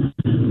this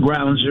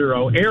ground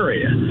zero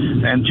area,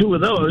 and 2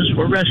 of those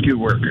were rescue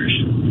workers.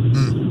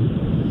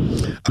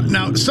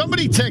 Now,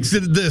 somebody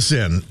texted this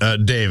in,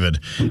 David,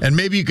 and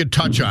maybe you could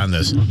touch on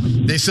this.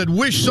 They said,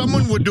 wish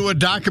someone would do a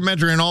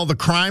documentary on all the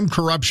crime,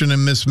 corruption,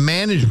 and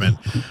mismanagement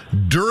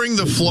during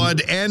the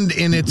flood and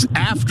in its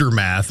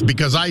aftermath,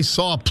 because I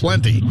saw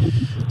plenty.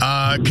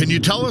 Can you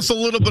tell us a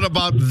little bit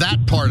about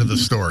that part of the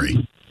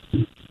story?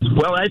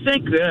 Well, I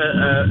think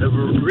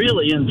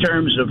really in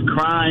terms of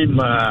crime,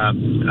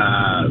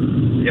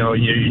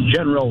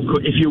 general,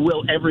 if you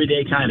will,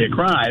 everyday kind of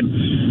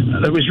crime,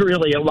 there was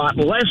really a lot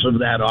less of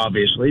that,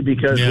 obviously,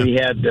 because we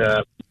had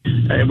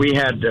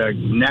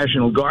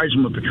National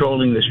Guardsmen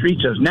patrolling the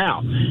streets.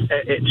 Now,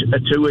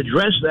 to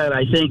address that,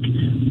 I think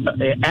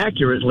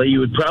accurately, you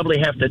would probably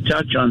have to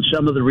touch on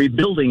some of the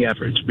rebuilding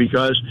efforts,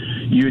 because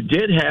you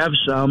did have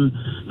some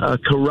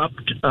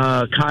corrupt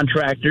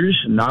contractors.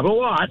 Not a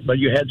lot, but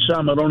you had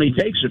some. It only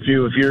takes a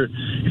few. If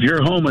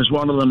your home is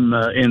one of them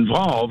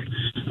involved,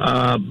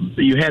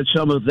 you had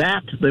some of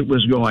that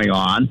was going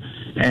on.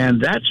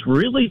 And that's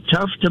really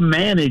tough to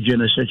manage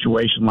in a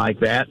situation like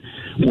that,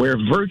 where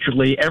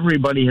virtually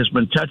everybody has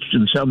been touched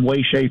in some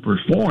way, shape, or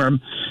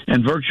form,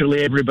 and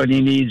virtually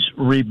everybody needs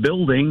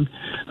rebuilding,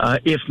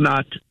 if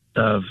not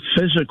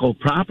physical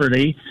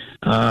property,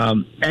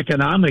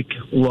 economic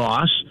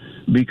loss,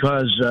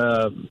 because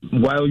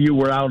while you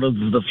were out of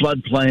the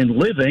floodplain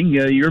living,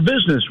 your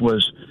business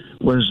was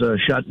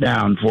shut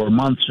down for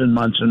months and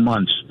months and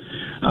months.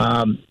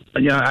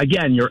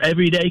 Again, your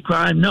everyday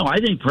crime, no, I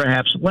think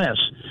perhaps less.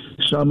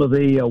 Some of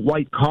the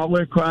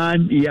white-collar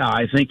crime,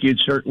 I think you'd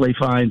certainly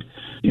find,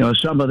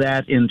 some of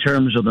that in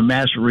terms of the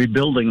massive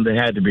rebuilding that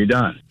had to be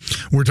done.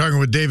 We're talking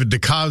with David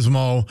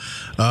DeCosmo.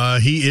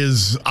 He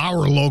is our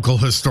local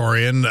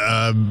historian.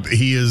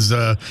 He is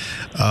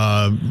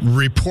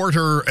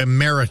reporter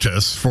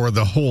emeritus for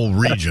the whole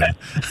region.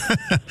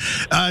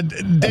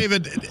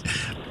 David,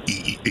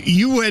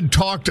 you had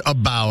talked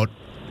about,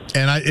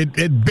 and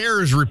it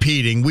bears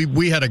repeating,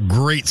 we had a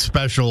great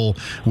special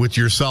with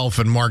yourself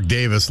and Mark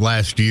Davis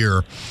last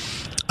year.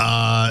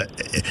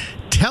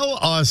 Tell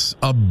us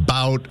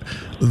about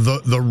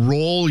the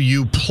role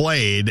you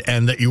played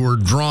and that you were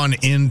drawn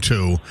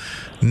into,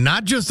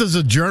 not just as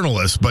a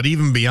journalist, but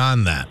even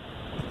beyond that.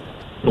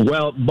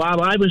 Well,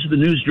 Bob, I was the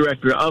news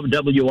director of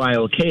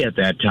WILK at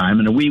that time,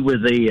 and we were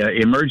the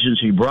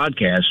emergency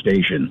broadcast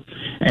station.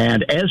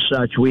 And as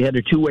such, we had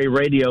a 2-way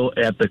radio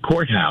at the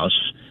courthouse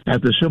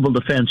at the Civil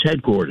Defense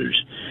headquarters.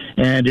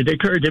 And it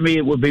occurred to me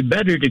it would be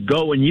better to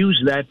go and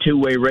use that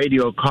 2-way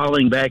radio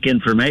calling back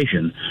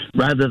information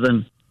rather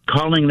than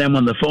calling them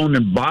on the phone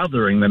and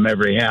bothering them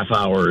every half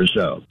hour or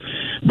so.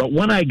 But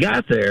when I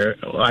got there,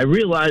 I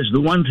realized the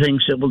one thing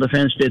Civil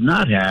Defense did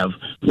not have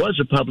was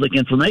a public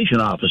information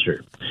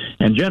officer.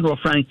 And General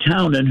Frank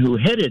Townend, who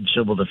headed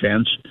Civil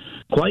Defense,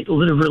 quite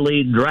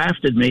literally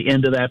drafted me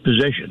into that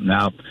position.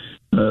 Now,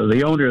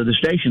 the owner of the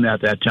station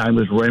at that time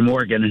was Roy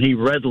Morgan, and he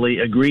readily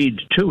agreed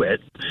to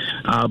it.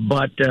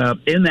 But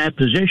in that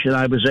position,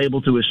 I was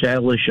able to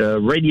establish a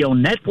radio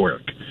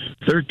network,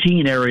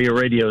 13 area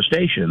radio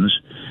stations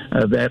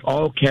that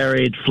all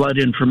carried flood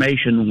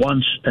information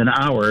once an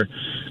hour.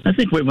 I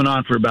think we went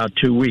on for about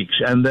 2 weeks.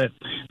 And the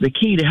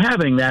key to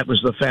having that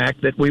was the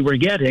fact that we were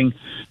getting,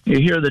 you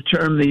hear the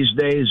term these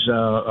days,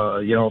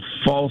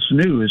 false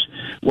news.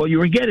 Well, you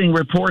were getting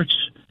reports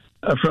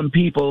from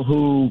people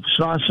who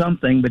saw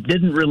something but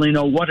didn't really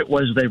know what it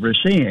was they were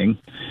seeing.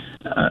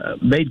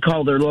 They'd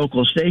call their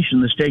local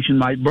station. The station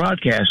might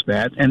broadcast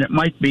that, and it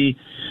might be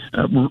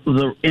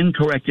the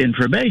incorrect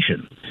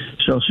information.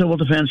 So Civil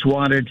Defense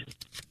wanted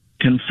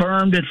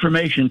confirmed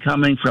information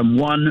coming from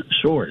one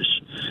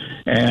source.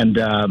 And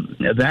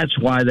that's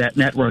why that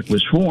network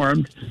was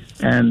formed.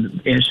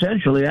 And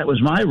essentially that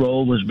was my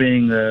role, was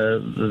being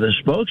the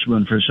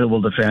spokesman for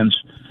Civil Defense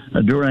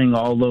during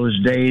all those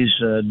days,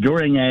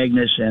 during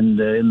Agnes and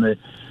in the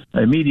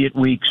immediate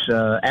weeks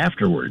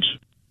afterwards.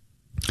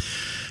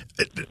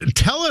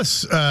 tell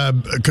us,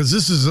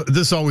 because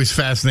this always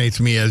fascinates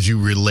me as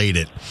you relate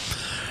it.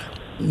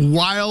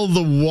 While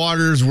the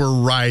waters were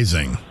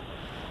rising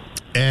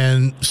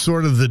and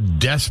sort of the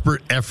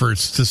desperate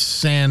efforts to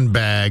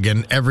sandbag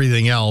and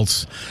everything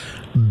else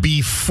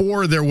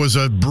before there was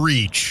a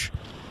breach,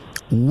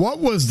 what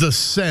was the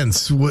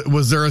sense?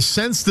 Was there a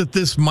sense that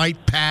this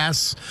might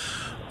pass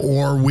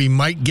or we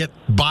might get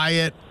by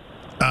it?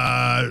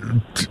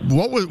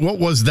 What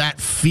was that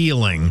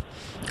feeling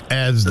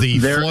as the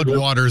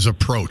floodwaters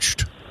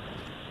approached?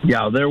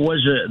 Yeah, there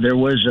was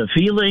a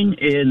feeling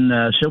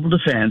in civil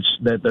defense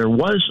that there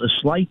was a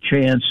slight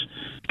chance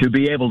to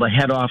be able to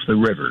head off the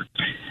river.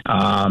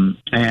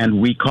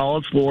 And we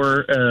called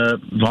for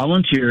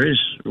volunteers.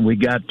 We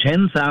got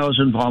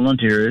 10,000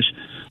 volunteers.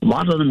 A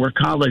lot of them were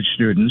college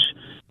students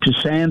to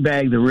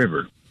sandbag the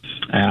river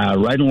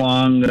right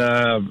along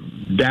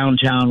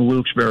downtown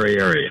Wilkes-Barre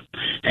area.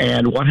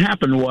 And what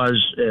happened was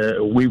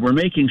we were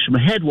making some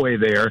headway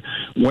there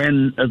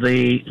when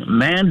the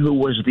man who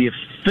was the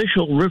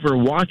official river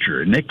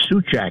watcher, Nick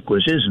Suchak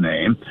was his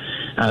name,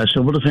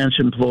 civil defense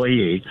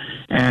employee,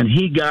 and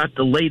he got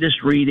the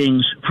latest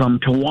readings from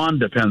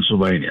Towanda,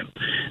 Pennsylvania.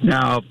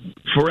 Now,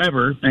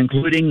 forever,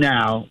 including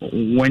now,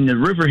 when the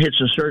river hits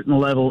a certain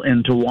level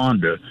in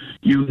Towanda,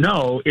 you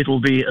know it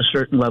will be a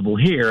certain level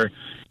here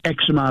X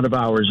amount of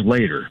hours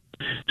later.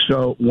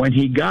 So when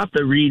he got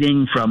the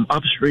reading from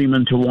upstream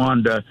in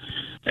Towanda,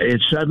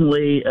 it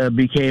suddenly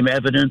became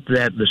evident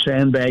that the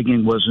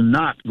sandbagging was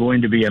not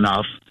going to be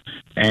enough.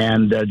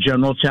 And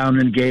General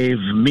Townend gave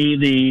me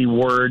the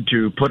word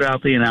to put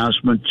out the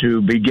announcement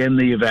to begin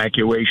the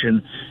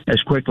evacuation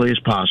as quickly as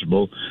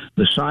possible.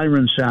 The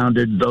siren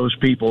sounded. Those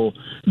people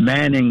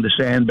manning the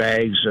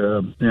sandbags,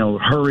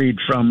 hurried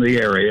from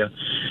the area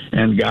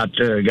and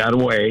got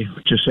away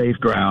to safe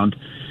ground.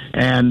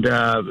 And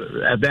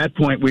at that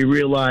point, we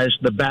realized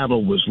the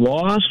battle was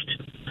lost.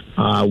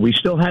 We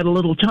still had a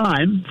little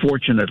time,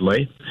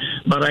 fortunately,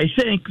 but I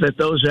think that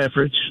those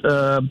efforts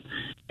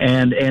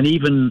and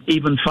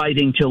even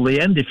fighting till the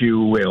end, if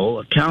you will,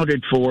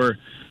 accounted for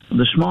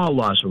the small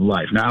loss of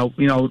life. Now,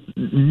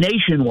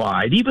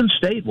 nationwide, even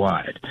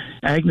statewide,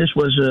 Agnes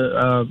was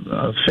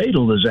a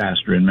fatal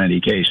disaster in many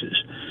cases.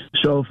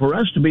 So for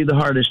us to be the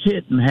hardest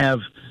hit and have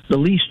the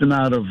least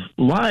amount of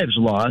lives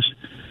lost,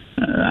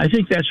 I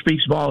think that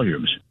speaks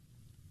volumes.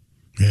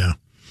 Yeah.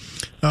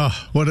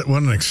 Oh, what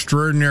an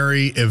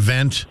extraordinary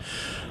event.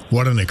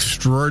 What an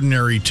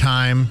extraordinary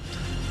time.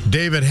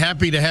 David,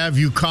 happy to have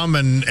you come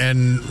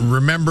and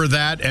remember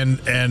that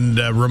and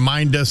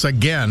remind us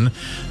again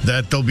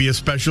that there'll be a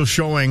special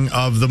showing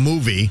of the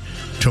movie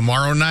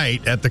tomorrow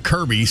night at the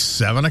Kirby,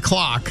 7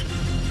 o'clock.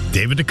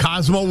 David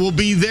DeCosmo will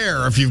be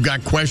there if you've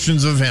got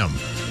questions of him.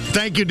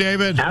 Thank you,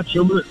 David.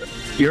 Absolutely.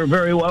 You're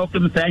very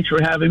welcome. Thanks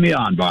for having me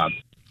on, Bob.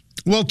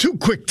 Well, 2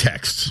 quick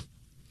texts.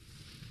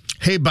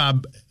 Hey,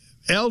 Bob,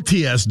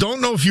 LTS, don't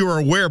know if you are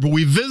aware, but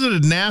we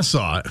visited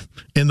Nassau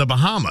in the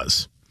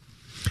Bahamas.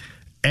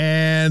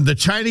 And the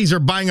Chinese are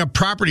buying up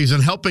properties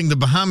and helping the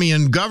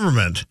Bahamian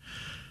government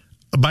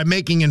by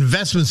making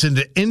investments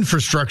into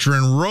infrastructure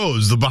and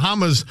roads. The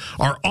Bahamas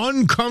are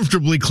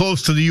uncomfortably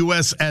close to the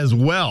U.S. as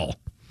well.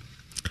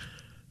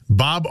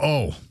 Bob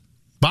O.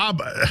 Bob,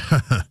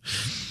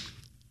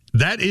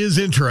 that is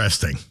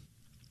interesting.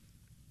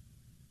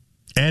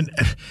 And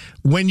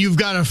when you've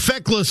got a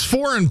feckless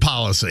foreign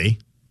policy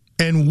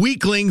and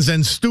weaklings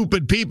and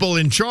stupid people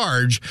in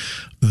charge,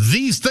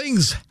 these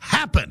things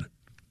happen.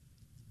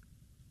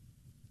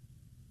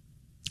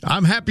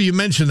 I'm happy you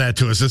mentioned that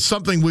to us. It's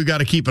something we've got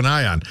to keep an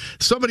eye on.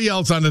 Somebody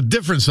else on a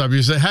different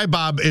subject said, "Hi,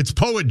 Bob, it's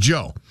Poet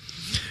Joe.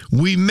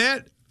 We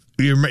met,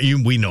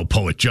 we know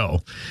Poet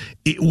Joe.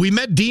 We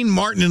met Dean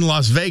Martin in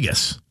Las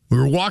Vegas. We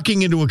were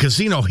walking into a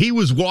casino. He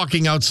was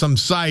walking out some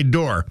side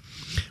door.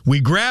 We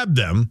grabbed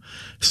him,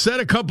 said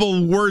a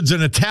couple words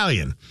in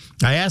Italian.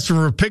 I asked him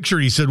for a picture.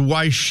 He said,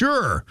 why,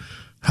 sure.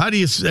 How do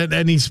you,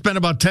 and he spent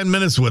about 10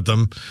 minutes with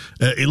them.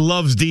 He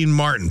loves Dean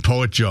Martin,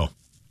 Poet Joe.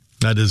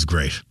 That is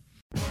great.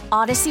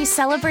 Odyssey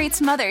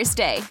celebrates Mother's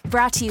Day,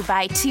 brought to you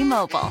by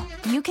T-Mobile.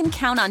 You can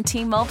count on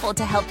T-Mobile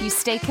to help you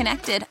stay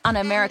connected on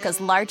America's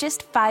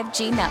largest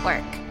 5G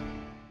network.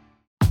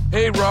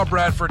 Hey, Rob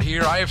Bradford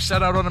here. I have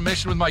set out on a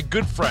mission with my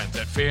good friends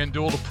at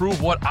FanDuel to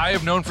prove what I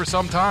have known for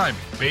some time.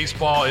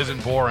 Baseball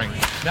isn't boring.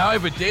 Now I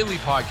have a daily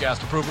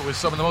podcast to prove it with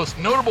some of the most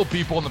notable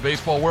people in the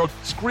baseball world,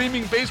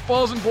 screaming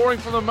baseball isn't boring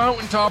from the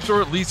mountaintops,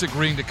 or at least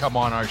agreeing to come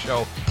on our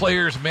show.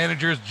 Players,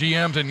 managers,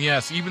 GMs, and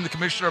yes, even the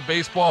commissioner of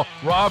baseball,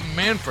 Rob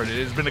Manfred.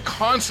 It has been a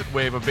constant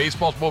wave of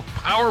baseball's most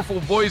powerful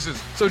voices.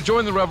 So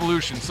join the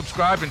revolution.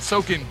 Subscribe and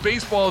soak in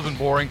Baseball Isn't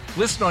Boring.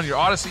 Listen on your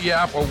Odyssey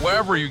app or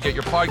wherever you get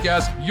your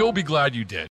podcasts. You'll be glad you did.